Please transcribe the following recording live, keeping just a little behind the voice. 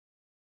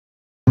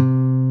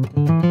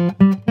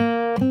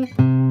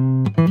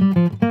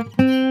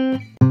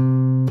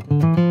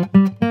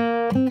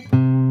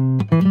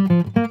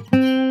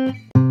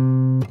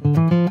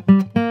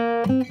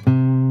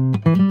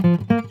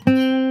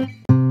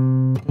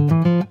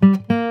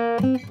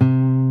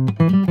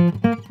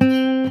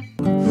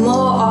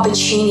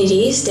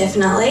opportunities,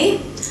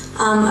 definitely.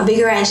 A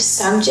bigger range of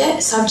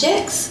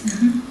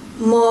subjects,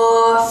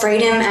 more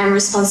freedom and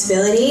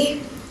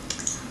responsibility,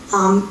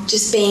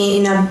 just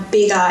being in a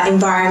bigger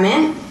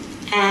environment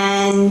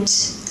and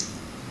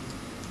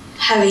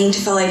having to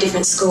follow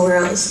different school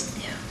rules.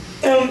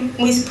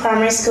 With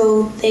primary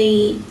school,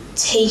 the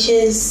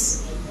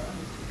teachers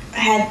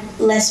had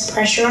less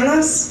pressure on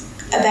us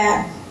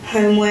about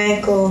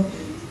homework or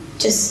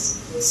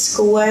just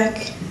schoolwork,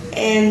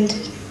 and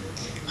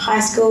high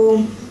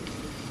school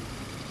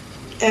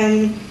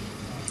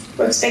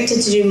we're expected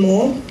to do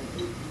more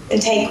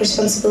and take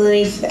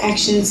responsibility for the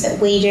actions that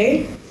we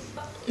do.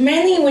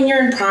 Mainly when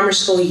you're in primary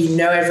school, you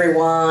know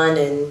everyone,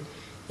 and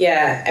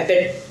I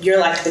bet you're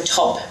like the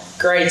top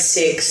grade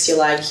 6. You're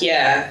like,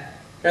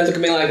 don't look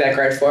at me like that,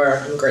 grade 4,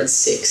 I'm grade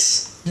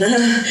 6.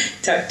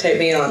 Take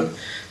me on.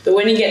 But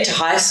when you get to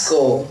high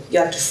school,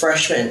 you're like the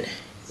freshmen,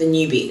 the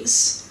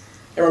newbies.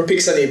 Everyone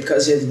picks on you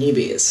because you're the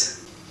newbies.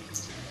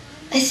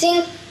 I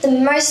think the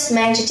most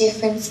major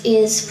difference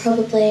is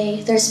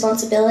probably the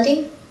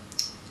responsibility.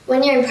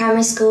 When you're in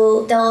primary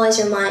school, they'll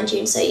always remind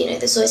you, so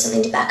there's always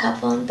something to back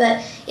up on.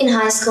 But in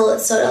high school,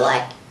 it's sort of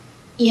like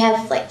you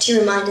have like 2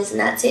 reminders and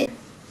that's it.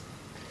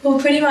 Well,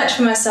 pretty much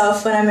for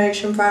myself, when I moved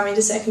from primary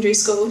to secondary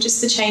school, just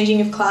the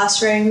changing of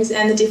classrooms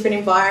and the different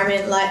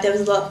environment. Like there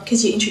was a lot,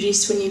 because you're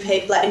introduced to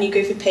a new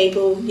group of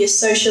people. You're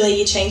socially,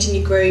 you're changing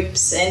your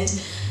groups, and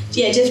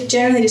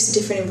generally just a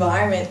different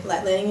environment,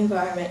 like learning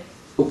environment.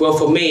 Well,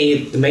 for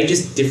me, the major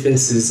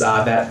differences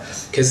are that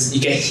because you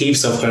get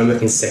heaps of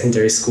homework in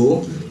secondary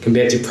school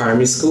compared to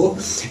primary school,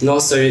 and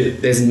also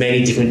there's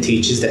many different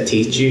teachers that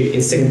teach you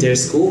in secondary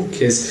school,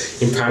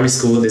 because in primary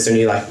school there's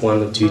only like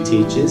 1 or 2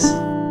 teachers.